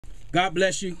God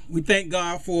bless you. We thank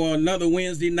God for another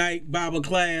Wednesday night Bible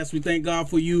class. We thank God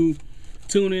for you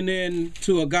tuning in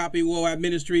to AGAPE Worldwide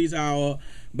Ministries, our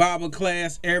Bible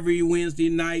class every Wednesday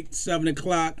night, 7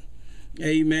 o'clock.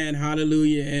 Amen.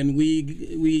 Hallelujah. And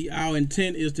our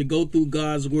intent is to go through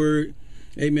God's word.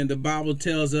 Amen. The Bible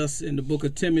tells us in the book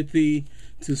of Timothy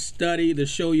to study, to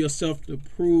show yourself to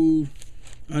prove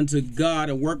unto God.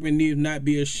 A workman need not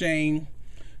be ashamed,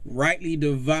 rightly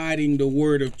dividing the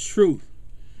word of truth.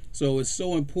 So it's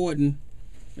so important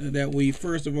that we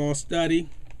first of all study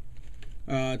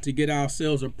to get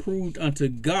ourselves approved unto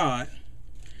God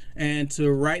and to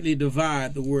rightly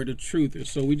divide the word of truth.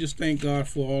 So we just thank God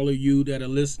for all of you that are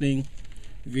listening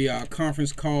via our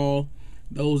conference call,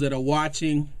 those that are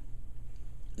watching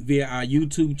via our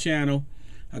YouTube channel,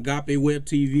 Agape Web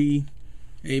TV.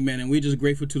 Amen. And we're just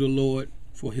grateful to the Lord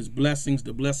for his blessings.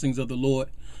 The blessings of the Lord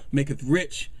maketh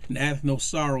rich and addeth no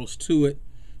sorrows to it.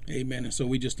 Amen. And so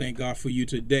we just thank God for you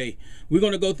today. We're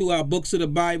going to go through our books of the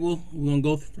Bible. We're going to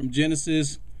go from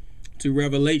Genesis to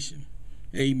Revelation.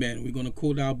 Amen. We're going to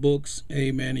quote our books.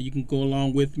 Amen. And you can go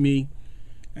along with me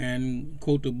and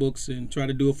quote the books and try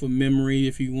to do it from memory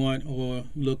if you want, or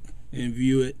look and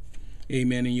view it.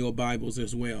 Amen. In your Bibles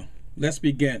as well. Let's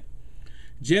begin.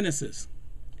 Genesis,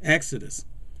 Exodus,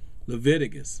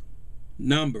 Leviticus,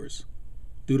 Numbers,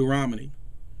 Deuteronomy,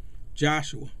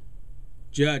 Joshua,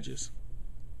 Judges,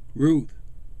 Ruth,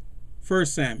 1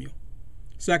 Samuel,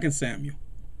 2 Samuel,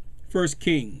 1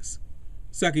 Kings,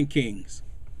 2 Kings,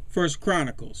 1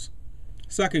 Chronicles,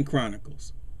 2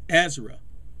 Chronicles, Ezra,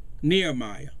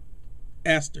 Nehemiah,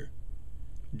 Esther,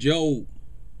 Job,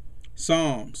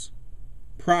 Psalms,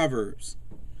 Proverbs,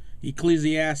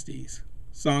 Ecclesiastes,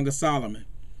 Song of Solomon,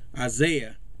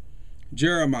 Isaiah,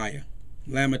 Jeremiah,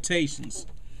 Lamentations,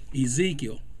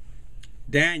 Ezekiel,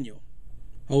 Daniel,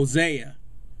 Hosea,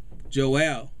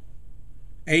 Joel,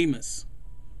 Amos,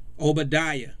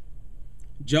 Obadiah,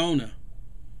 Jonah,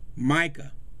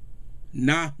 Micah,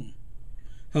 Nahum,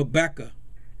 Habakkuk,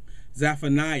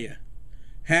 Zephaniah,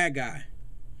 Haggai,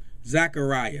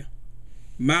 Zechariah,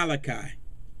 Malachi,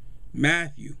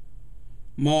 Matthew,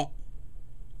 Mark,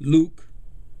 Luke,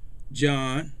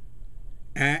 John,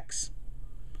 Acts,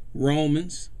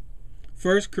 Romans,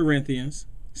 1 Corinthians,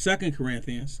 2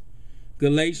 Corinthians,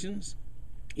 Galatians,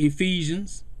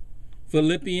 Ephesians,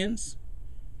 Philippians,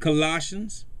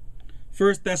 Colossians,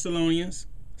 1 Thessalonians,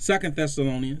 2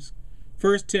 Thessalonians,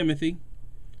 1 Timothy,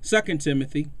 2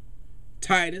 Timothy,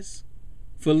 Titus,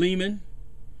 Philemon,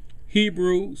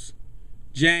 Hebrews,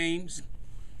 James,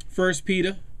 1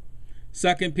 Peter,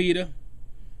 2 Peter,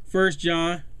 1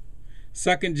 John,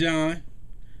 2 John,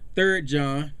 3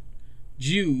 John,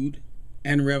 Jude,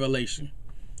 and Revelation.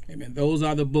 Amen. Those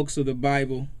are the books of the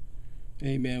Bible.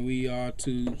 Amen. We are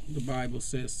to, the Bible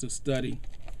says, to study,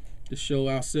 to show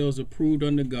ourselves approved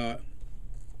unto God.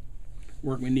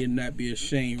 Workmen need not be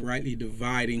ashamed, rightly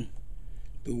dividing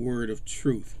the word of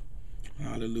truth.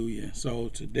 Hallelujah. So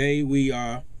today we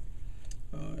are,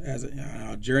 as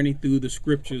our journey through the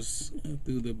scriptures,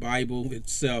 through the Bible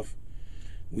itself,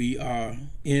 we are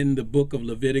in the book of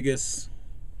Leviticus,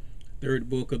 third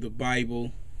book of the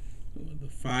Bible, the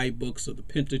 5 books of the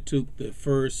Pentateuch. The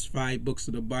first 5 books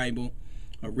of the Bible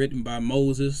are written by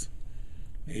Moses.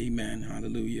 Amen.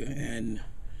 Hallelujah. And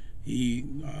he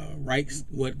writes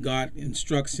what God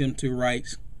instructs him to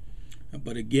write.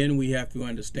 But again, we have to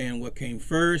understand what came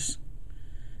first,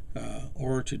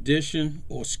 oral tradition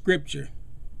or scripture.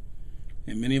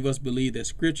 And many of us believe that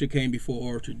scripture came before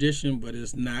oral tradition, but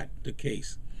it's not the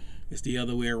case. It's the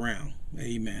other way around.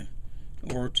 Amen.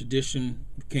 Oral tradition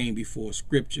came before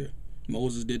scripture.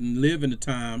 Moses didn't live in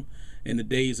the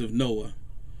days of Noah.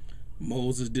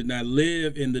 Moses did not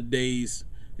live in the days,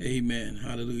 amen,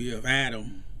 hallelujah, of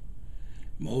Adam.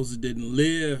 Moses didn't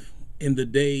live in the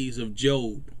days of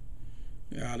Job.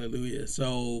 Hallelujah.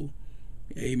 So,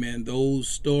 amen, those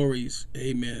stories,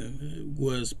 amen,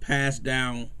 was passed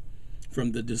down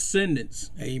from the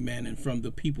descendants, amen, and from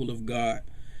the people of God.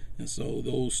 And so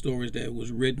those stories that were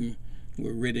written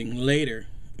later.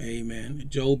 Amen.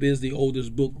 Job is the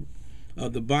oldest book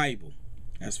of the Bible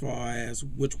as far as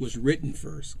which was written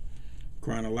first.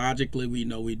 Chronologically, we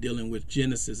know we're dealing with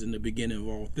Genesis in the beginning of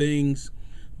all things,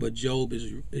 but Job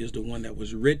is the one that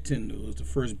was written. It was the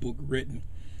first book written.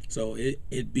 So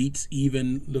it beats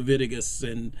even Leviticus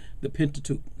and the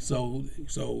Pentateuch.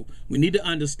 So we need to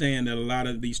understand that a lot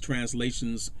of these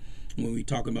translations, when we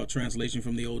talk about translation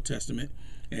from the Old Testament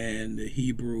and the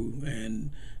Hebrew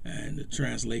and the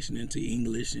translation into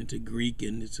English, into Greek,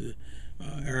 and into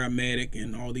Aramaic,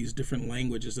 and all these different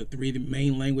languages, the 3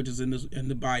 main languages in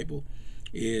the Bible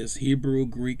is Hebrew,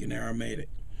 Greek, and Aramaic.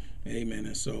 Amen.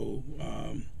 And so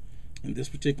In this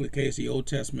particular case, the Old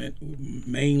Testament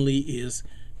mainly is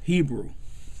Hebrew.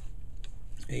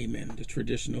 Amen. The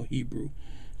traditional Hebrew,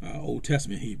 Old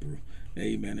Testament Hebrew.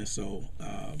 Amen. And so,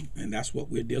 and that's what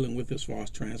we're dealing with as far as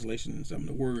translation and some of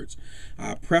the words.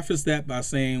 I preface that by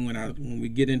saying when we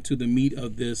get into the meat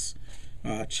of this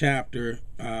chapter,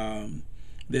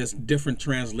 there's different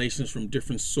translations from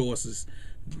different sources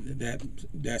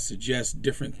that suggest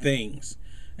different things.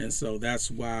 And so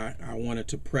that's why I wanted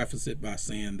to preface it by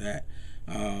saying that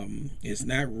it's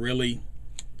not really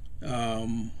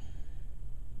the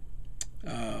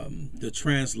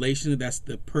translation that's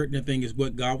the pertinent thing, is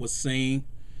what God was saying,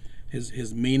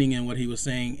 his meaning and what he was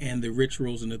saying, and the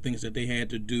rituals and the things that they had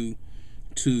to do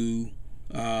to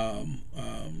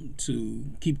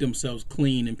keep themselves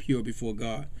clean and pure before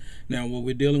God. Now, what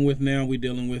we're dealing with now, we're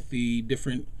dealing with the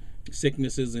different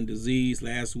sicknesses and disease.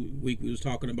 Last week we was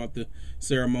talking about the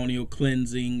ceremonial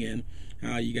cleansing and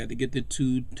how you got to get the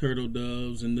 2 turtle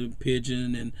doves and the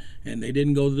pigeon, and they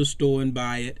didn't go to the store and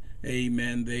buy it.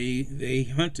 Amen. They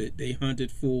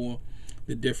hunted for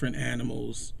the different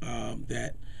animals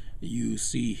that you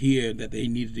see here that they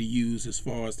needed to use as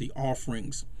far as the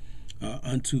offerings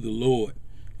unto the Lord.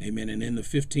 Amen. And in the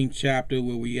 15th chapter,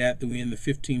 where we're in the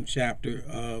 15th chapter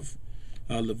of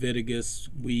Leviticus,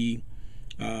 we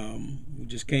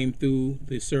just came through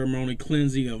the ceremonial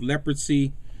cleansing of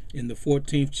leprosy in the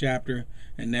 14th chapter,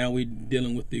 and now we're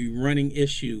dealing with the running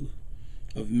issue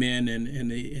of men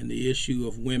and the issue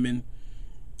of women.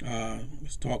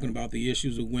 It's talking about the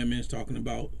issues of women. It's talking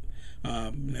about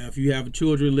now, if you have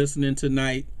children listening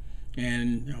tonight,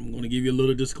 and I'm going to give you a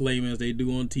little disclaimer as they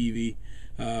do on TV,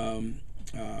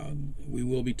 we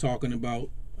will be talking about.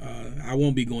 I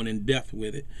won't be going in depth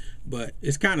with it, but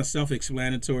it's kind of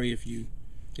self-explanatory if you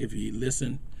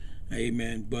listen.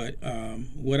 Amen. But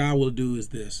what I will do is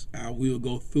this: we will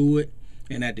go through it,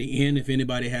 and at the end, if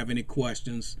anybody have any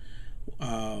questions,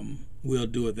 we'll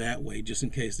do it that way, just in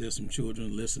case there's some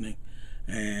children listening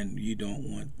and you don't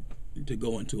want to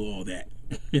go into all that.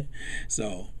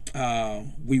 So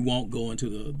we won't go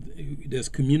into there's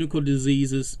communicable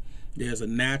diseases, there's a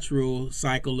natural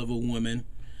cycle of a woman,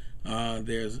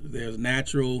 there's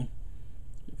natural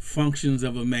functions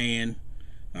of a man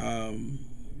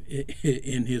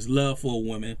in his love for a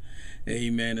woman.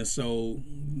 Amen. And so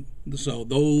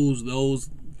those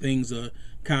things are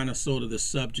kind of sort of the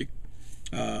subject.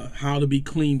 How to be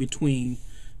clean between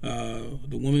the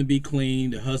woman be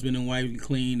clean, the husband and wife be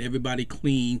clean, everybody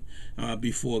clean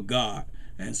before God.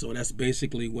 And so that's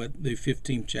basically what the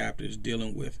 15th chapter is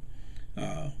dealing with.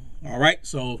 All right,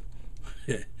 so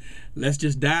let's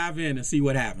just dive in and see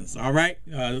what happens. All right,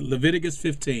 Leviticus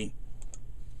 15.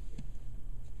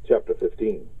 Chapter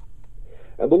 15.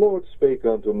 And the Lord spake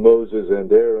unto Moses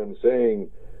and Aaron, saying,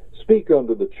 Speak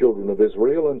unto the children of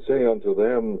Israel, and say unto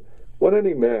them, When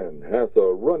any man hath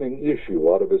a running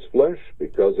issue out of his flesh,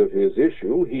 because of his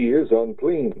issue he is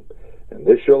unclean. And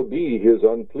this shall be his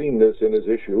uncleanness in his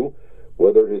issue,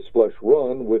 whether his flesh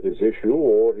run with his issue,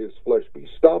 or his flesh be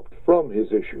stopped from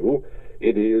his issue,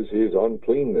 it is his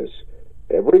uncleanness.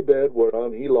 Every bed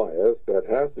whereon he lieth that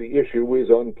hath the issue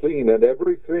is unclean, and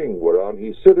everything whereon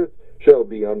he sitteth shall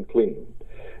be unclean.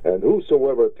 And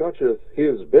whosoever toucheth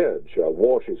his bed shall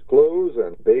wash his clothes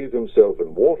and bathe himself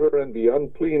in water and be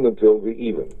unclean until the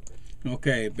even.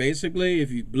 Okay, basically,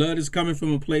 if blood is coming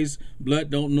from a place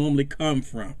blood don't normally come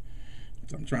from.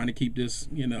 So I'm trying to keep this,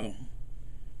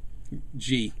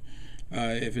 G.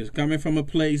 If it's coming from a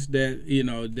place that,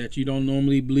 that you don't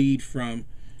normally bleed from,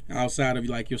 outside of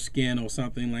like your skin or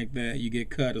something like that, you get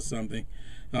cut or something,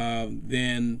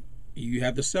 then you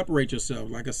have to separate yourself.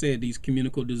 Like I said, these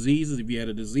communicable diseases, if you had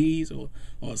a disease or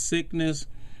a sickness,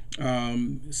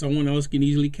 someone else can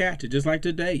easily catch it. Just like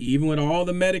today, even with all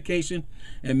the medication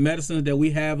and medicines that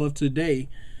we have of today,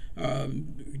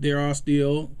 there are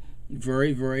still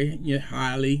very, very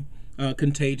highly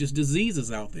contagious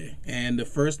diseases out there. And the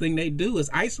first thing they do is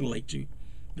isolate you.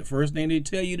 The first thing they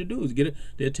tell you to do is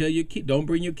they'll tell you, don't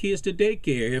bring your kids to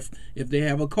daycare if they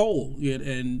have a cold,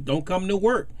 and don't come to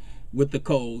work with the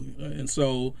cold. And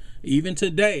so even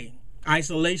today,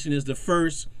 isolation is the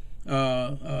first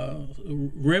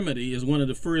remedy, is one of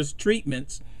the first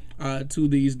treatments to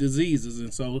these diseases.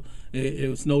 And so it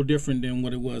was no different than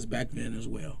what it was back then as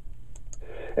well.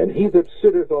 And he that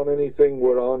sitteth on anything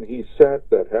whereon he sat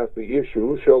that hath the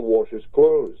issue shall wash his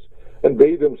clothes, and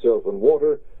bathe himself in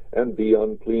water, and be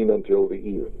unclean until the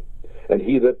even. And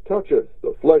he that toucheth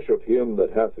the flesh of him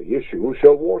that hath the issue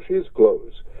shall wash his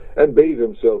clothes, and bathe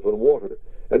himself in water,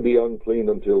 and be unclean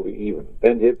until the even.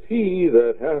 And if he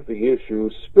that hath the issue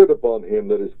spit upon him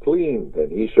that is clean, then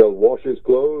he shall wash his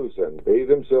clothes, and bathe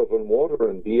himself in water,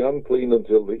 and be unclean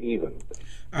until the even.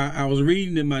 I was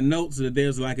reading in my notes that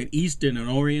there's like an Eastern and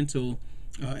Oriental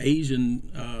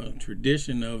Asian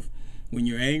tradition of when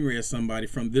you're angry at somebody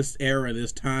from this era,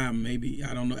 this time, maybe,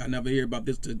 I don't know, I never hear about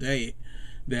this today,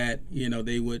 that, you know,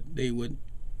 they would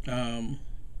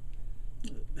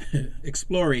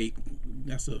explorate.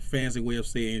 That's a fancy way of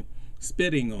saying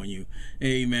spitting on you.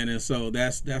 Amen. And so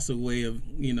that's a way of,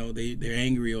 you know, they're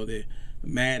angry or they're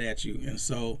mad at you. And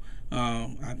so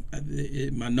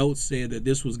my notes said that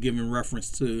this was giving reference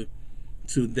to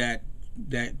that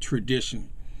tradition,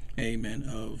 amen,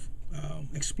 of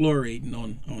explorating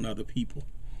on other people.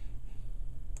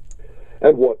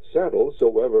 And what saddle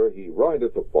soever he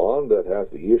rideth upon that hath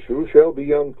the issue shall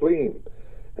be unclean.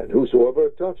 And whosoever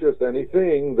toucheth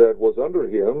anything that was under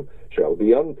him shall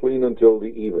be unclean until the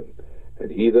even. And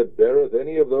he that beareth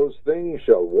any of those things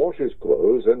shall wash his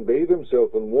clothes, and bathe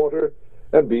himself in water,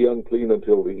 and be unclean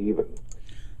until the even.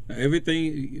 Now,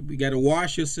 everything, you got to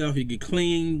wash yourself. You get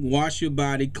clean, wash your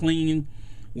body, clean,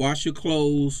 wash your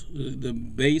clothes, the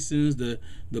basins, the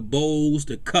bowls,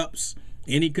 the cups,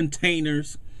 any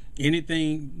containers,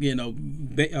 anything, you know,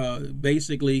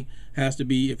 basically has to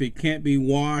be, if it can't be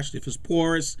washed, if it's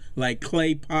porous, like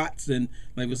clay pots and,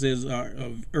 like it says,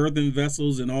 earthen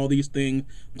vessels and all these things,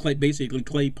 basically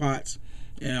clay pots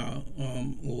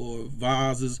or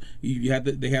vases,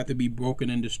 they have to be broken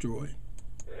and destroyed.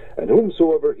 And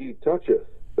whomsoever he toucheth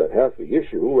that hath the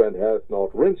issue, and hath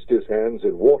not rinsed his hands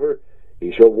in water,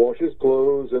 he shall wash his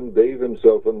clothes, and bathe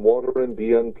himself in water, and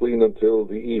be unclean until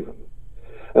the even.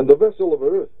 And the vessel of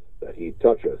earth that he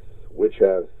toucheth, which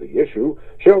hath the issue,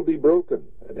 shall be broken,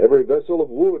 and every vessel of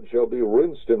wood shall be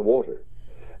rinsed in water.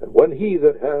 And when he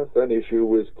that hath an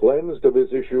issue is cleansed of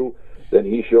his issue, then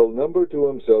he shall number to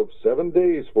himself 7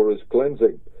 days for his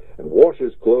cleansing, and wash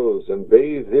his clothes, and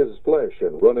bathe his flesh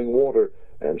in running water,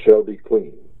 and shall be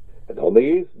clean. And on the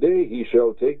 8th day he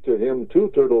shall take to him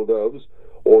 2 turtle doves,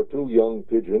 or 2 young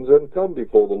pigeons, and come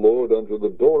before the Lord unto the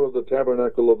door of the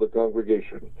tabernacle of the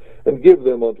congregation, and give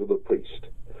them unto the priest.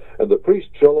 And the priest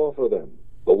shall offer them,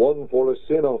 the one for a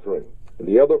sin offering, and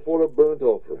the other for a burnt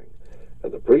offering.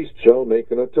 And the priest shall make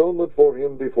an atonement for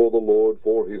him before the Lord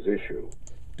for his issue.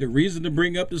 The reason to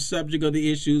bring up the subject of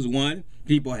the issues, one,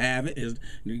 people have it, is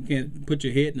you can't put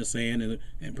your head in the sand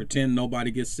and pretend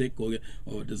nobody gets sick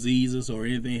or diseases or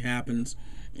anything happens,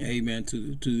 amen,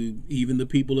 to even the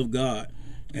people of God.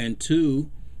 And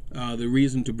 2, the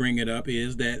reason to bring it up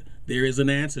is that there is an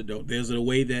antidote. There's a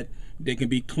way that they can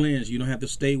be cleansed. You don't have to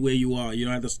stay where you are. You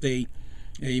don't have to stay,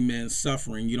 amen,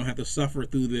 suffering. You don't have to suffer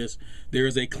through this. There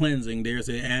is a cleansing. There's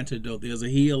an antidote. There's a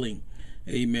healing,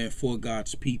 amen, for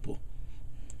God's people.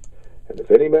 And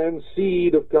if any man's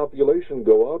seed of copulation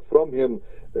go out from him,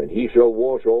 then he shall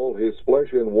wash all his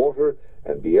flesh in water,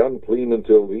 and be unclean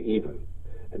until the even.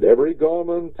 And every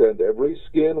garment and every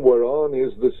skin whereon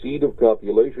is the seed of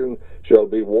copulation shall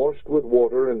be washed with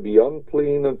water, and be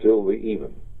unclean until the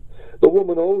even. The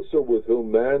woman also with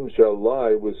whom man shall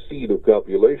lie with seed of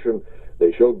copulation,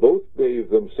 they shall both bathe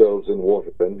themselves in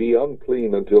water, and be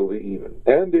unclean until the even.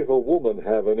 And if a woman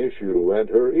have an issue, and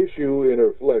her issue in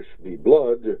her flesh be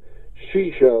blood,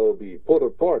 she shall be put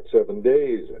apart 7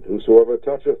 days, and whosoever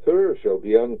toucheth her shall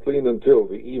be unclean until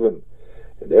the even.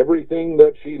 And everything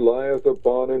that she lieth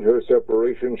upon in her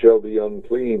separation shall be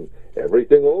unclean.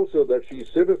 Everything also that she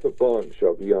sitteth upon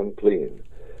shall be unclean.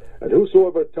 And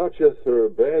whosoever toucheth her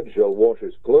bed shall wash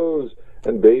his clothes,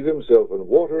 and bathe himself in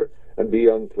water, and be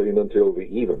unclean until the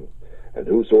even. And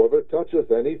whosoever toucheth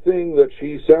anything that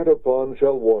she sat upon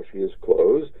shall wash his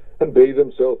clothes, and bathe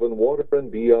himself in water,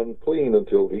 and be unclean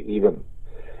until the even.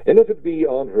 And if it be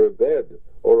on her bed,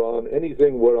 or on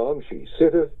anything whereon she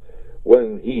sitteth,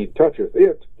 when he toucheth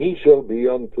it, he shall be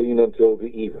unclean until the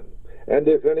even. And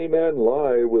if any man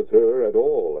lie with her at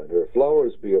all, and her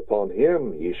flowers be upon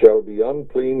him, he shall be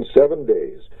unclean 7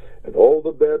 days, and all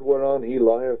the bed whereon he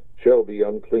lieth shall be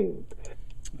unclean.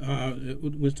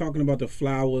 We're talking about the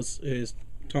flowers, is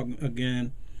talking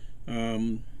again,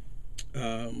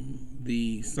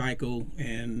 the cycle,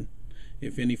 and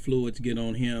if any fluids get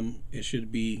on him, it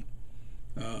should be,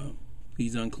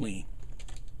 he's unclean.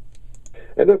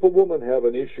 And if a woman have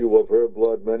an issue of her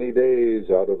blood many days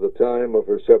out of the time of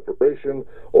her separation,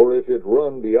 or if it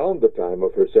run beyond the time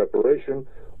of her separation,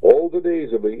 all the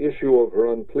days of the issue of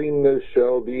her uncleanness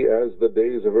shall be as the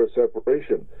days of her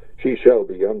separation. She shall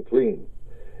be unclean.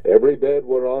 Every bed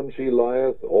whereon she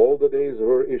lieth, all the days of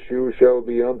her issue shall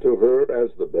be unto her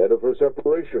as the bed of her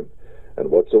separation.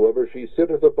 And whatsoever she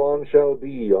sitteth upon shall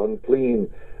be unclean.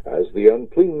 as the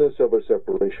uncleanness of her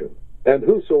separation. And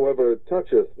whosoever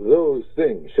toucheth those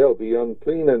things shall be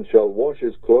unclean, and shall wash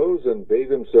his clothes, and bathe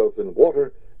himself in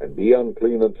water, and be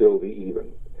unclean until the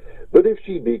even. But if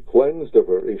she be cleansed of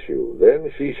her issue,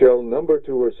 then she shall number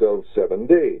to herself 7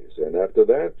 days, and after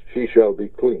that she shall be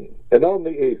clean. And on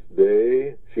the 8th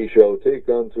day she shall take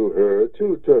unto her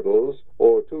 2 turtles,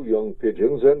 or 2 young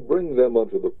pigeons, and bring them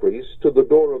unto the priest to the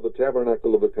door of the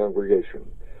tabernacle of the congregation.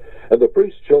 And the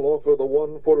priest shall offer the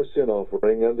one for a sin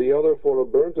offering, and the other for a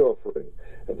burnt offering.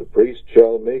 And the priest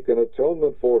shall make an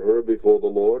atonement for her before the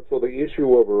Lord for the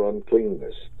issue of her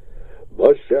uncleanness.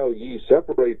 Thus shall ye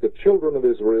separate the children of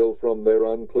Israel from their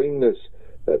uncleanness,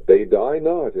 that they die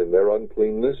not in their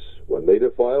uncleanness, when they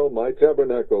defile my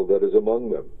tabernacle that is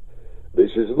among them.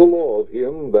 This is the law of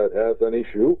him that hath an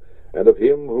issue, and of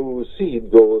him whose seed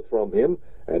goeth from him,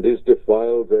 and is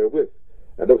defiled therewith,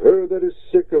 and of her that is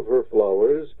sick of her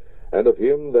flowers, and of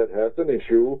him that hath an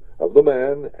issue, of the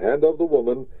man and of the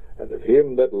woman, and of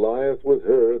him that lieth with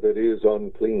her that is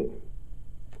unclean.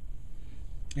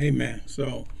 Amen.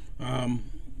 So,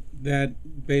 that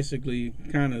basically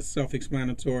kind of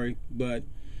self-explanatory, but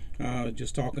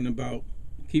just talking about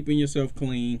keeping yourself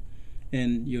clean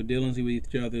and your dealings with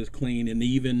each other is clean, and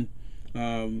even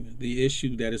the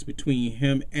issue that is between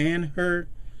him and her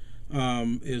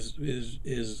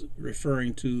is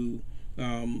referring to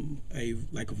a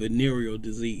venereal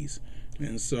disease.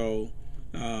 And so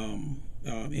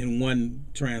in one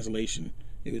translation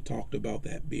it talked about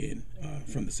that being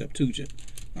from the Septuagint,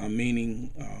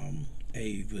 meaning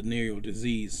a venereal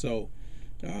disease. So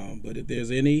but if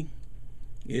there's any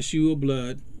issue of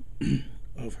blood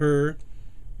of her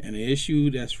and an issue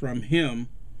that's from him,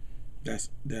 that's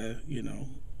not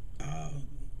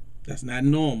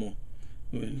normal.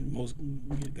 When most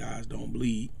guys don't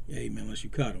bleed, amen, unless you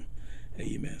cut them,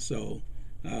 amen. So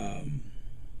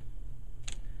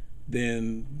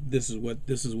then this is what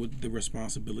the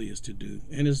responsibility is to do,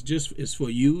 and it's for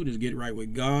you to get right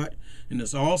with God, and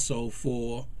it's also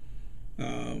for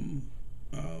the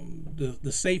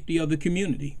safety of the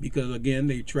community, because again,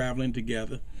 they're traveling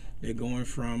together. They're going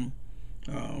from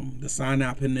the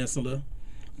Sinai Peninsula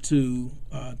to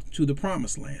the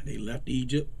Promised Land. They left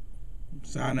Egypt,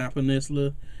 Sinai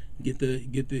Peninsula, get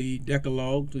the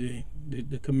Decalogue, the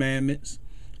commandments,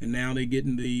 and now they're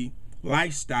getting the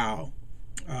lifestyle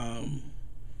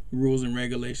rules and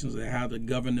regulations of how to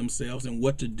govern themselves and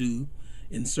what to do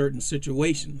in certain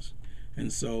situations.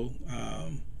 And so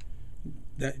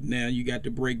that now you got the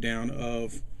breakdown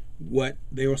of what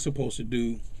they were supposed to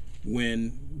do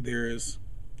when there's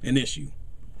an issue,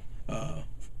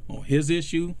 or his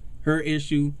issue, her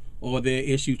issue, or their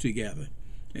issue together,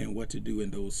 and what to do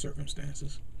in those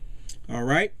circumstances. All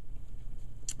right,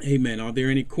 amen. Are there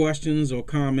any questions or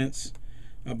comments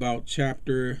about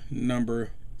chapter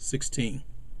number 16?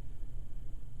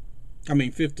 I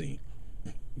mean 15.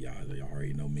 Y'all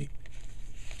already know me.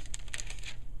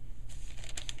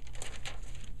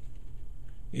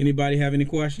 Anybody have any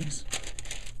questions?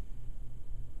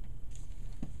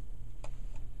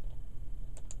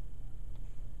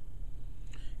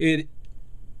 It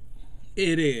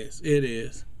is.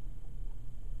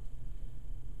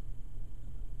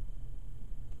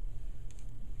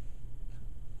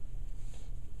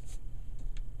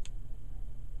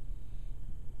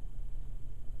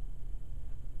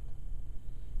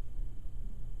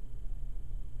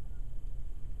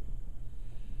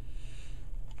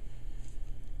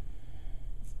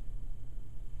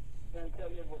 Until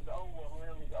it was over, when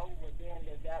it was over, then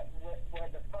they got where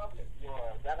the public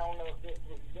was. I don't know if this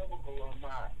was biblical or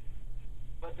not,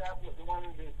 but that was one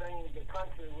of the things the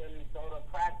country really sort of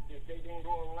practiced. They didn't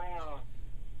go around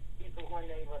people when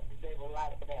they were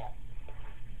like that.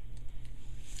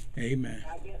 Amen.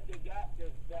 I guess they got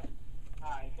this stuff.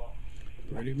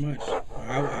 Pretty much.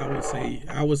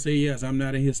 I would say yes. I'm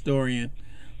not a historian,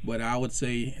 but I would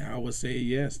say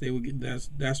yes. They would.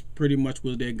 That's pretty much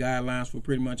was their guidelines for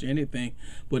pretty much anything.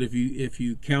 But if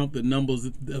you count the numbers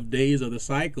of days of the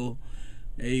cycle,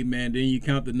 amen, then you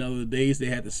count the number of days they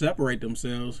had to separate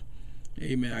themselves,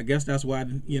 amen. I guess that's why,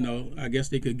 I guess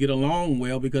they could get along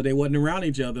well, because they wasn't around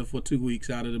each other for 2 weeks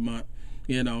out of the month,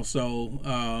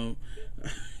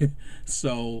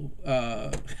 So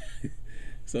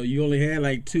so you only had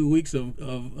like 2 weeks of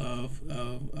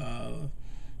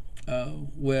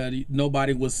where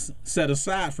nobody was set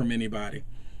aside from anybody.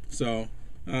 So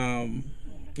and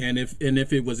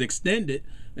if it was extended,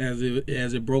 as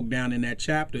it broke down in that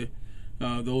chapter,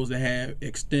 those that had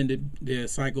extended their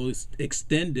cycle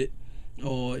extended,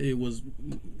 or it was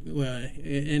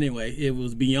anyway, it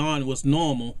was beyond what's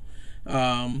normal,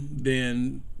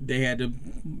 then they had to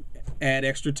add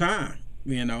extra time,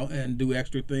 and do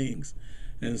extra things.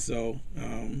 And so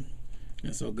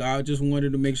God just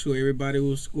wanted to make sure everybody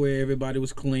was square, everybody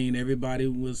was clean, everybody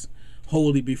was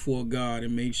holy before God,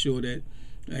 and make sure that,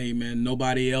 amen,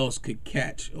 nobody else could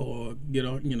catch or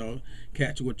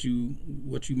catch what you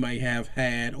might have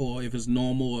had, or if it's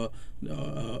normal,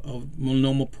 a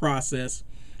normal process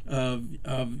of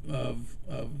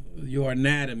your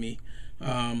anatomy,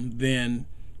 then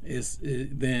it's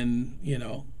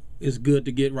good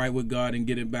to get right with God and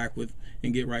get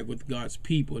right with God's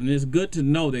people. And it's good to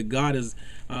know that God is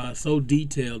so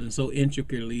detailed and so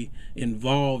intricately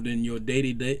involved in your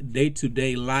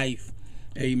day-to-day life,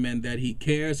 amen, that he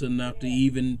cares enough to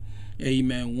even,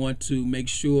 amen, want to make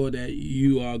sure that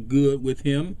you are good with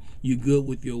him, you're good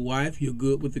with your wife, you're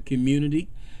good with the community,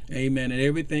 amen, and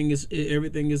everything is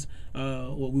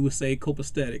what we would say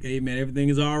copacetic, amen, everything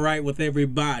is all right with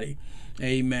everybody,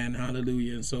 amen,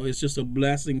 hallelujah. And so it's just a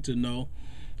blessing to know,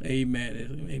 amen,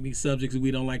 it may be subjects that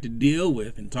we don't like to deal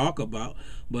with and talk about,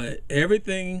 but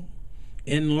everything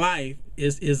in life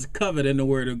is covered in the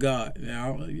Word of God.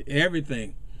 Now,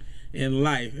 everything in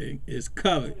life is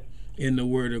covered in the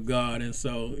Word of God. And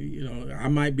so, I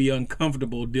might be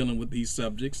uncomfortable dealing with these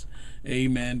subjects,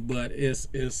 amen, but it's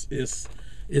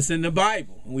in the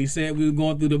Bible. We said we were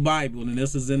going through the Bible, and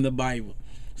this is in the Bible.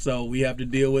 So we have to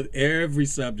deal with every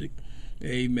subject,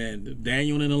 amen.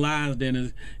 Daniel in the lion's den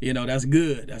is, that's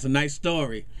good. That's a nice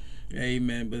story,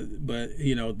 amen. But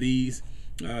these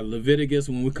Leviticus,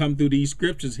 when we come through these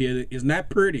scriptures here, it's not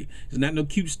pretty. It's not no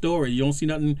cute story. You don't see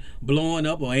nothing blowing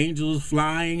up or angels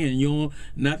flying, and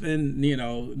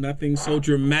nothing so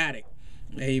dramatic,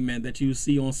 amen, that you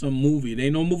see on some movie. There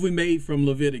ain't no movie made from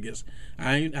Leviticus.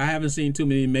 I haven't seen too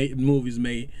many movies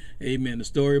made, amen. The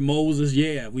story of Moses,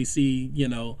 yeah, we see,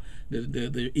 the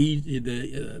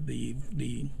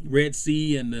Red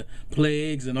Sea and the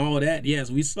plagues and all that. Yes,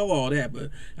 we saw all that, but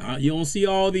you don't see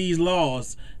all these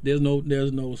laws. There's no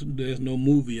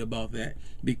movie about that,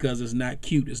 because it's not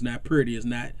cute, it's not pretty, it's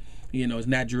not it's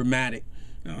not dramatic,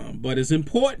 but it's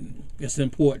important. It's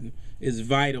important. It's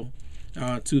vital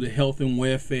to the health and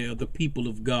welfare of the people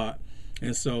of God.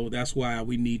 And so that's why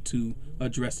we need to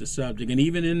address the subject. And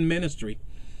even in ministry,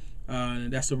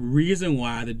 that's the reason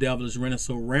why the devil is running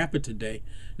so rampant today.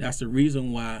 That's the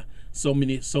reason why so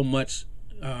much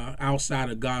outside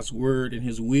of God's word and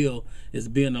his will is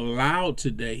being allowed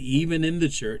today, even in the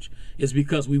church, is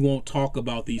because we won't talk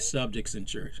about these subjects in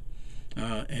church.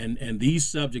 And these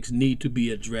subjects need to be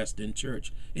addressed in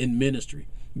church, in ministry,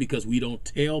 because we don't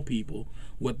tell people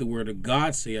what the word of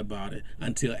God say about it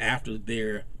until after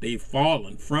they've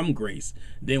fallen from grace.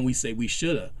 Then we say we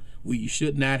should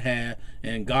not have,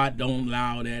 and God don't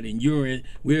allow that, and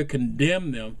we'll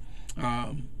condemn them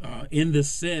in the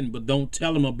sin, but don't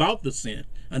tell them about the sin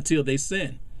until they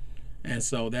sin. And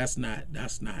so that's not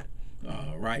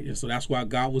right. And so that's why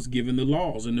God was given the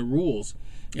laws and the rules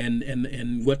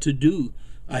and what to do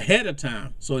ahead of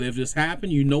time, so that if this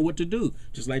happened, you know what to do.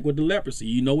 Just like with the leprosy,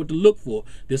 you know what to look for.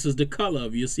 This is the color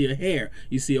of it. You see a hair,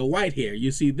 you see a white hair,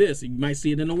 you see this, you might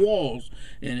see it in the walls,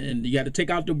 and you got to take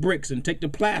out the bricks and take the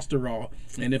plaster off.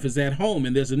 And if it's at home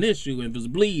and there's an issue, and if it's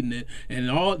bleeding, and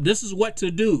all, this is what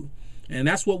to do. And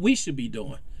that's what we should be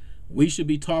doing. We should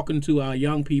be talking to our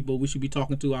young people. We should be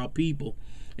talking to our people,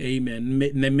 amen.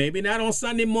 Maybe not on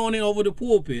Sunday morning over the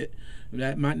pulpit.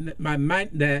 That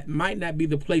might not be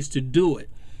the place to do it,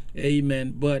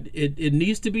 amen. But it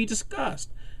needs to be discussed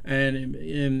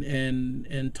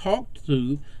and talked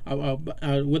to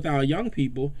with our young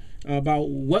people about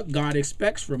what God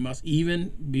expects from us,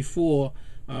 even before,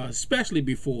 especially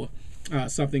before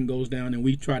something goes down and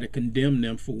we try to condemn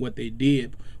them for what they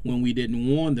did when we didn't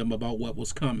warn them about what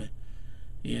was coming,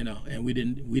 and we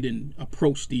didn't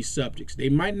approach these subjects. They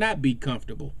might not be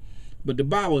comfortable, but the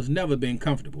Bible has never been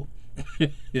comfortable.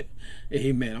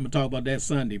 Amen. I'm gonna talk about that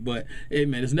Sunday, but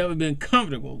amen, it's never been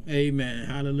comfortable, amen,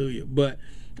 hallelujah. But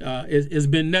it's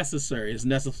been necessary. It's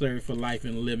necessary for life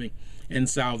and living and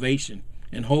salvation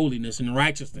and holiness and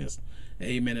righteousness,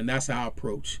 amen. And that's our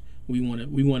approach. We want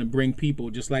to bring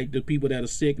people, just like the people that are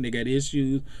sick and they got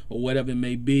issues or whatever it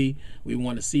may be. We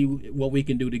want to see what we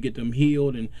can do to get them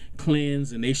healed and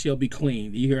cleansed, and they shall be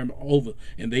clean. You hear them over,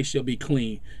 and they shall be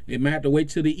clean. They might have to wait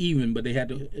till the evening, but they'll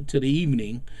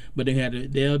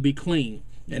be clean.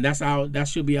 And that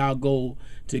should be our goal,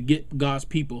 to get God's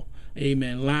people,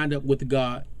 amen, lined up with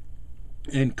God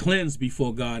and cleansed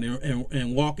before God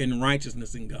and walk in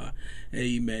righteousness in God,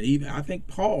 amen. Even I think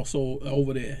Paul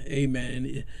over there, amen,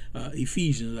 in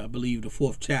Ephesians, I believe the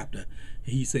 4th chapter,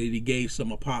 he said he gave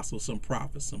some apostles, some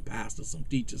prophets, some pastors, some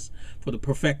teachers for the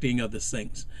perfecting of the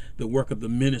saints, the work of the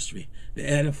ministry, the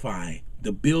edifying,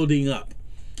 the building up,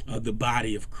 of the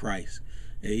body of Christ.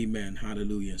 Amen.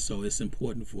 Hallelujah. So it's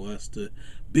important for us to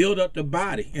build up the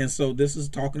body. And so this is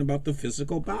talking about the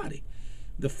physical body.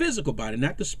 The physical body,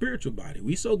 not the spiritual body.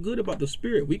 We so good about the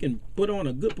spirit. We can put on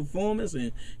a good performance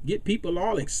and get people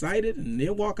all excited, and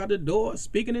they'll walk out the door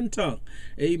speaking in tongue.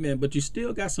 Amen. But you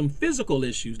still got some physical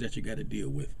issues that you got to deal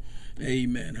with.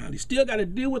 Amen. You still got to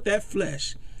deal with that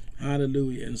flesh.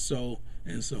 Hallelujah. And so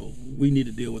we need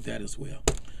to deal with that as well.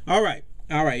 All right.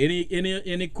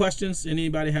 Any questions?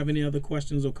 Anybody have any other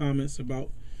questions or comments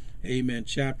about, amen,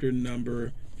 chapter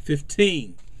number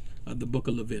 15 of the book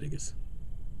of Leviticus?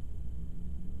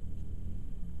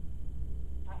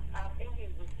 I think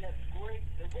it was just great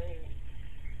today,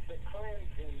 the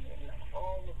cleansing and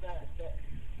all of that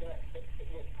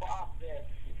was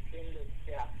processed in this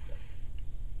chapter.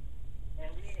 And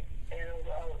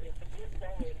it's a good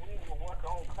thing that we will work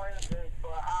on cleansing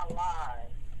for our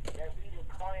lives, that we will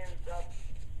cleanse up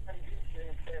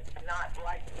conditions that's not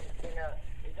righteous.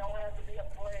 It don't have to be a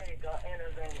plague or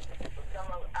anything, but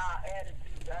some of our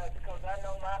attitudes, because I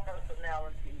know my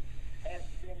personality has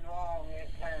been wrong at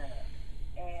times.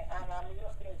 And I'm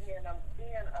looking here and I'm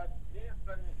seeing a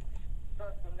different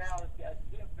personality, a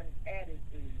different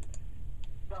attitude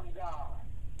from God.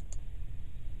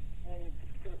 And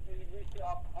we should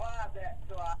apply that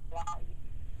to our life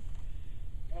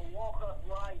and walk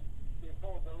upright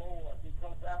before the Lord.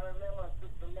 Because I remember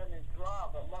Sister Mother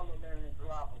Leonard's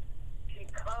Robert, she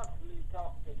constantly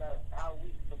talked about how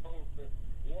we're supposed to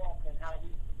walk and how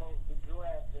we're supposed to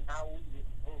dress and how we're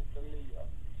supposed to live.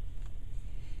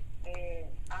 And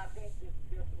I think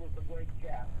this was a great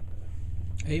chapter.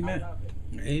 Amen. I love it.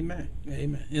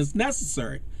 Amen. It's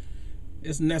necessary.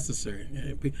 It's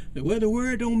necessary. Well, the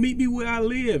word don't meet me where I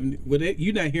live. Well,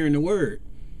 you're not hearing the word.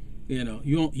 You're not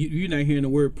hearing the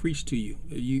word preached to you.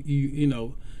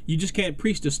 You just can't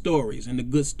preach the stories and the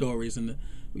good stories. And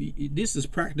this is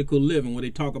practical living, where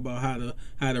they talk about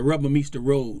how the rubber meets the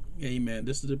road. Amen.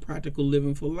 This is the practical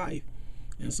living for life.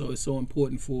 And so it's so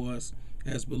important for us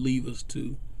as believers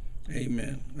to,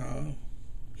 amen,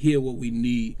 hear what we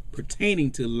need pertaining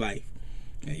to life.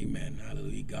 Amen.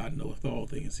 Hallelujah. God knoweth all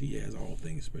things. He has all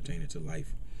things pertaining to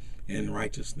life and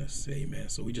righteousness. Amen.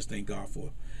 So we just thank God for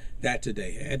that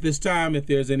today. At this time, if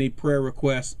there's any prayer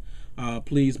requests,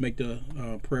 please make the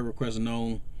prayer request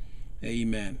known.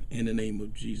 Amen. In the name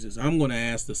of Jesus. I'm going to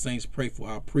ask the saints pray for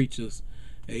our preachers.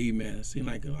 Amen. It seems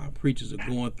like our preachers are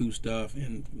going through stuff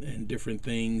and different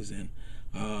things, and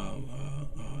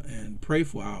pray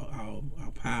for our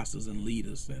pastors and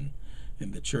leaders and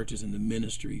the churches and the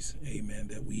ministries. Amen.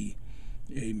 That we,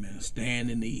 amen, stand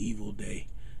in the evil day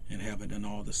and having done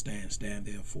all to stand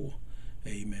therefore.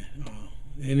 Amen.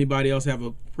 Anybody else have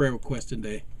a prayer request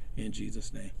today? In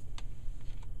Jesus' name.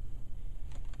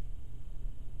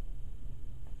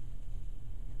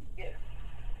 Yes.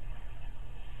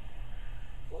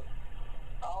 Well,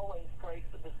 I always pray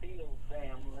for the Fields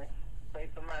family. Pray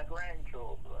for my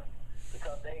grandchildren,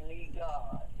 because they need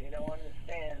God. They don't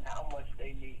understand how much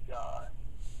they need God.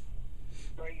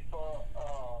 Pray for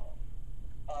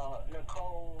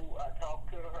Nicole. I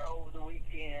talked to her over the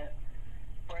weekend.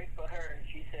 Pray for her.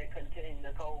 She said,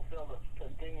 Nicole Phillips,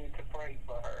 continue to pray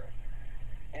for her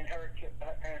and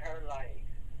her life.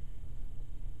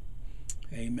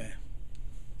 Amen.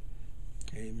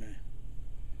 Amen.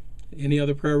 Any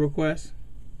other prayer requests?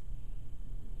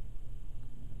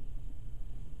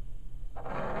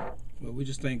 Well, we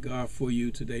just thank God for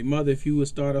you today. Mother, if you would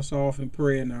start us off in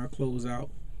prayer and I'll close out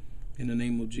in the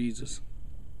name of Jesus.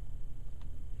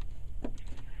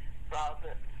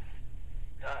 Father,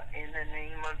 in the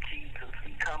name of Jesus,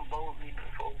 we come boldly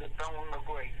before the throne of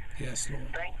grace. Yes, Lord.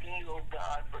 Thanking you, O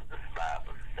God, for this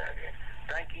Bible study.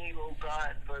 Thanking you, O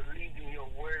God, for leaving your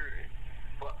word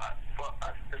for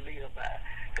us to live by.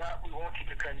 God, we want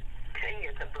you to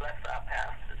continue to bless our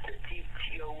pastors to teach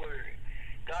your word.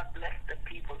 God bless the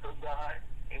people of God.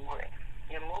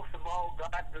 And most of all,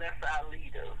 God bless our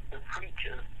leaders, the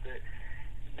preachers, the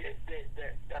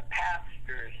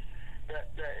pastors, the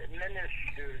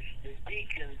ministers, the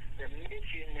deacons, the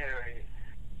missionaries,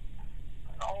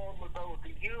 all of those,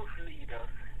 the youth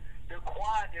leaders, the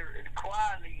choir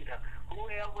leader,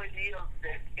 whoever it is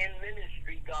that's in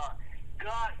ministry, God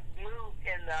move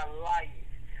in their life.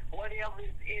 Whatever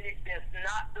is in it that's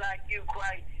not like you,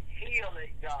 Christ, heal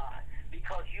it, God,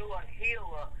 because you are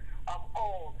healer of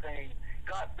all things.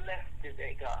 God bless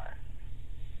today, God.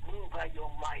 Move by your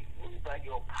might, move by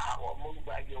your power, move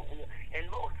by your will. And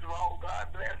most of all, God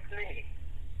bless me.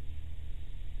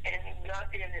 And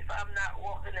if I'm not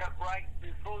walking up right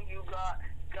before you, God,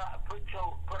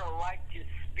 put a righteous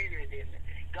spirit in me.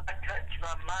 God, touch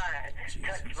my mind,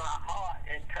 touch my heart,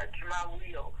 and touch my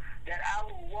will, that I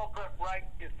will walk upright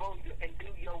before you and do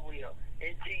your will.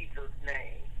 In Jesus'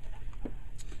 name.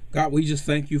 God, we just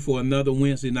thank you for another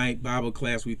Wednesday night Bible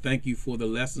class. We thank you for the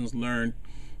lessons learned,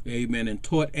 amen, and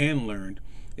taught and learned,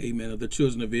 amen, of the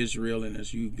children of Israel. And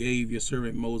as you gave your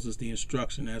servant Moses the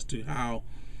instruction as to how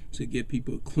to get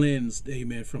people cleansed,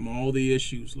 amen, from all the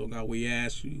issues, Lord God, we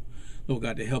ask you, Lord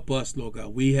God, to help us, Lord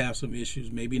God. We have some issues,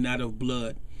 maybe not of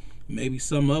blood, maybe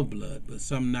some of blood, but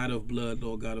some not of blood,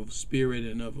 Lord God, of spirit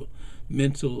and of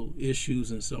mental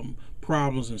issues and some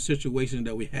problems and situations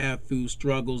that we have through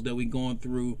struggles that we're going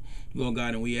through, Lord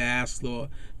God. And we ask, Lord,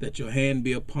 that your hand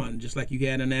be upon, just like you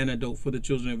had an antidote for the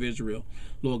children of Israel.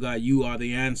 Lord God, you are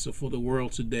the answer for the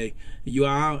world today. You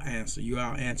are our answer. You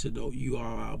are our antidote. You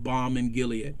are our balm in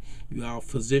Gilead. You are our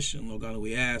physician, Lord God. And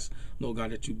we ask, Lord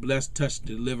God, that you bless, touch,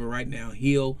 deliver right now.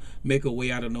 Heal, make a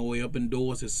way out of no way, open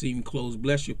doors that seem closed.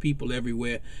 Bless your people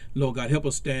everywhere. Lord God, help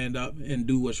us stand up and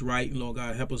do what's right. And Lord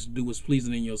God, help us do what's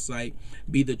pleasing in your sight.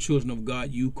 Be the children of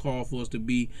God you call for us to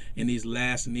be in these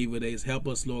last and evil days. Help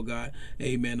us, Lord God,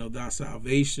 amen, of thy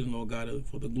salvation, Lord God,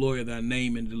 for the glory of thy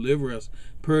name, and deliver us.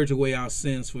 Purge away our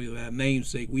sins for thy name's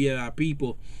sake. We are thy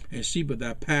people and sheep of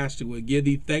thy pasture. We'll give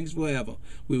thee thanks forever.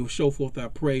 We will show forth thy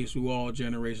praise through all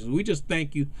generations. We just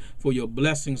thank you for your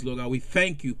blessings, Lord God. We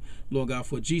thank you, Lord God,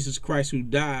 for Jesus Christ who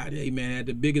died, amen, had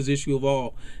the biggest issue of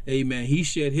all, amen. He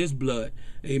shed his blood,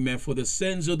 amen, for the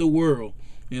sins of the world.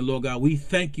 And Lord God, we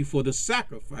thank you for the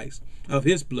sacrifice of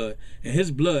his blood. And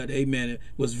his blood, amen,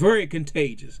 was very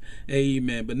contagious,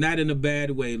 amen, but not in a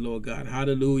bad way, Lord God.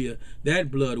 Hallelujah. That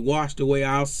blood washed away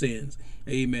our sins,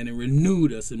 amen, and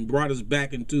renewed us and brought us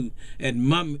back into at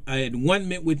one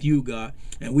minute with you, God.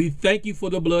 And we thank you for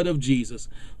the blood of Jesus,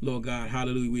 Lord God.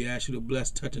 Hallelujah. We ask you to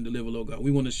bless, touch, and deliver, Lord God. We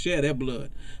want to share that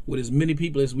blood with as many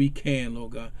people as we can,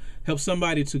 Lord God. Help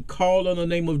somebody to call on the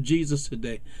name of Jesus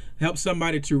today. Help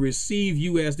somebody to receive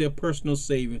you as their personal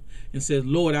Savior and says,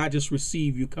 Lord, I just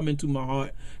receive you. Come into my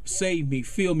heart. Save me.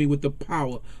 Fill me with the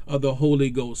power of the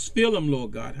Holy Ghost. Fill them,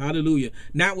 Lord God. Hallelujah.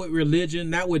 Not with religion,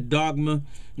 not with dogma,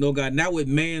 Lord God, not with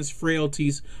man's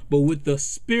frailties, but with the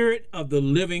Spirit of the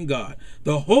living God,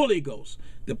 the Holy Ghost,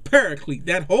 the Paraclete,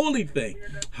 that holy thing.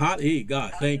 Hey,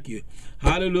 God, thank you.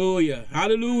 Hallelujah.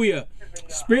 Hallelujah.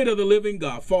 Spirit of the living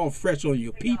God, fall fresh on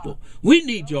your people. We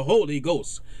need your Holy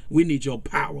Ghost. We need your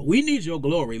power. We need your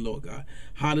glory, Lord God.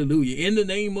 Hallelujah. In the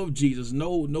name of Jesus,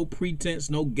 no pretense,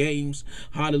 no games.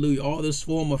 Hallelujah. All this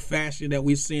form of fashion that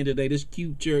we're seeing today, this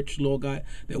cute church, Lord God,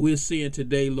 that we're seeing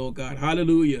today, Lord God.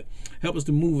 Hallelujah. Help us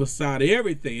to move aside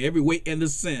everything, every weight and the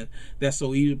sin that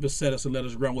so easily beset us, and let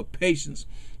us run with patience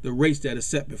the race that is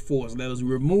set before us. Let us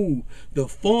remove the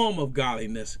form of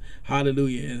godliness,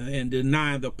 hallelujah, and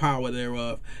deny the power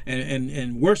thereof,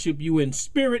 and worship you in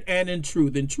spirit and in true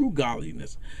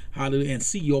godliness, hallelujah, and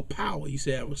see your power. You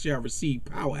say, I shall receive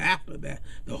power after that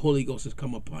the Holy Ghost has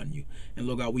come upon you. And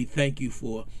Lord God, we thank you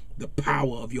for the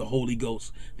power of your Holy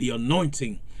Ghost, the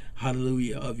anointing,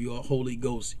 hallelujah, of your Holy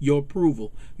Ghost, your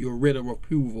approval, your writ of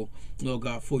approval, Lord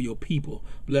God, for your people.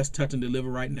 Bless, touch, and deliver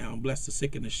right now. Bless the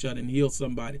sick and the shut in. Heal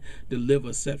somebody.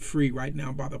 Deliver, set free right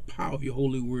now by the power of your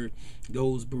holy word.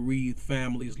 Those bereaved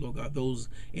families, Lord God, those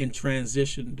in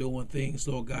transition doing things,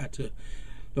 Lord God,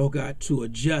 to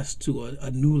adjust to a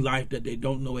new life that they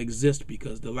don't know exists,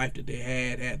 because the life that they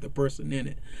had the person in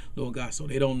it, Lord God, so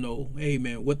they don't know,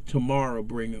 amen, what tomorrow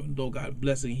brings. Lord God,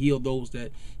 bless and heal those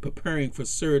that preparing for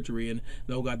surgery, and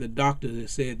Lord God, the doctors that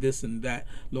said this and that,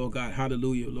 Lord God,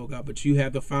 hallelujah, Lord God, but you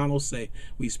have the final say.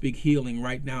 We speak healing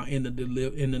right now in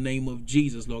the name of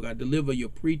Jesus, Lord God. Deliver your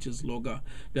preachers, Lord God,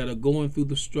 that are going through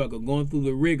the struggle, going through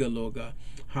the rigor, Lord God,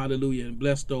 hallelujah, and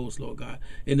bless those, Lord God,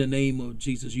 in the name of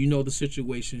Jesus. You know the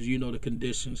situations, you know the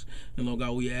conditions, and Lord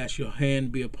God, we ask your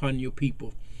hand be upon your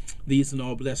people. These and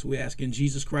all blessed we ask in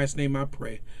Jesus Christ's name I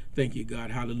pray. Thank you,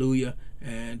 God. Hallelujah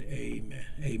and amen.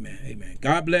 Amen. Amen.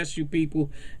 God bless you,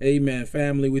 people. Amen.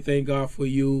 Family, we thank God for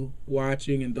you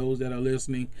watching and those that are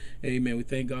listening. Amen. We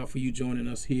thank God for you joining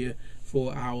us here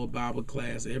for our Bible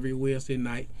class every Wednesday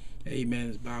night. Amen.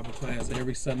 It's Bible class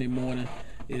every Sunday morning.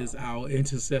 Is our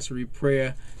intercessory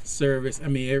prayer service.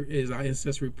 Is our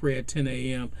intercessory prayer at 10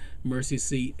 a.m. Mercy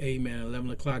Seat. Amen.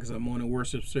 11 o'clock is our morning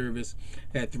worship service.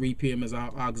 At 3 p.m. is our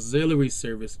auxiliary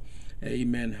service.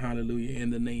 Amen. Hallelujah. In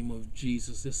the name of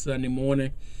Jesus. This Sunday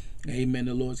morning, amen,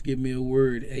 the Lord's given me a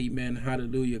word. Amen.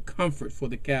 Hallelujah. Comfort for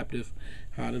the captive.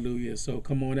 Hallelujah. So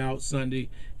come on out Sunday,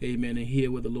 amen, and hear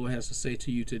what the Lord has to say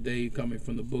to you today, coming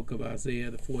from the book of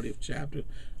Isaiah, the 40th chapter.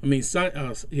 Isaiah,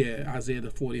 the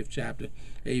 40th chapter.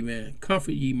 Amen.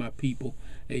 Comfort ye my people.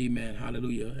 Amen.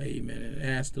 Hallelujah. Amen. And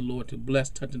ask the Lord to bless,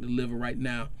 touch, and deliver right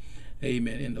now.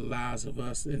 amen, in the lives of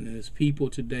us and his people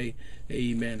today.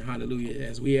 Amen. Hallelujah.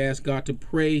 As we ask God to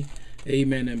pray,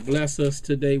 amen, and bless us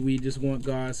today, we just want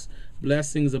God's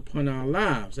blessings upon our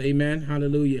lives. Amen.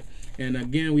 Hallelujah. And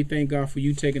again, we thank God for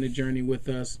you taking the journey with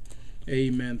us,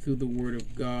 amen, through the word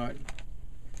of God.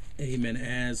 Amen.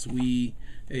 As we,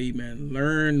 amen,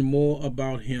 learn more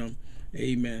about him.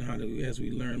 Amen. Hallelujah. As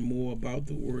we learn more about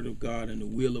the word of God and the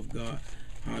will of God.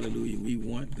 Hallelujah. We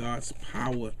want God's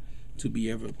power to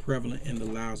be ever prevalent in the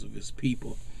lives of his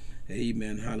people.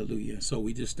 Amen. Hallelujah. So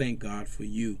we just thank God for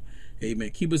you. Amen.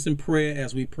 Keep us in prayer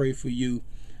as we pray for you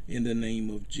in the name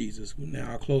of Jesus.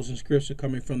 Now, our closing scripture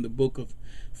coming from the book of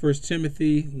 1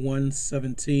 Timothy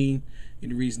 1:17.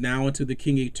 It reads, "Now unto the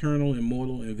King eternal,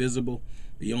 immortal, invisible,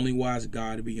 the only wise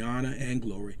God, be honor and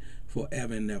glory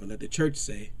forever and ever." Let the church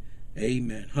say,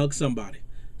 amen. Hug somebody.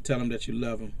 Tell them that you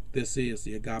love them. This is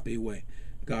the Agape way.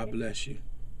 God bless you.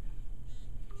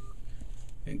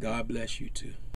 And God bless you too.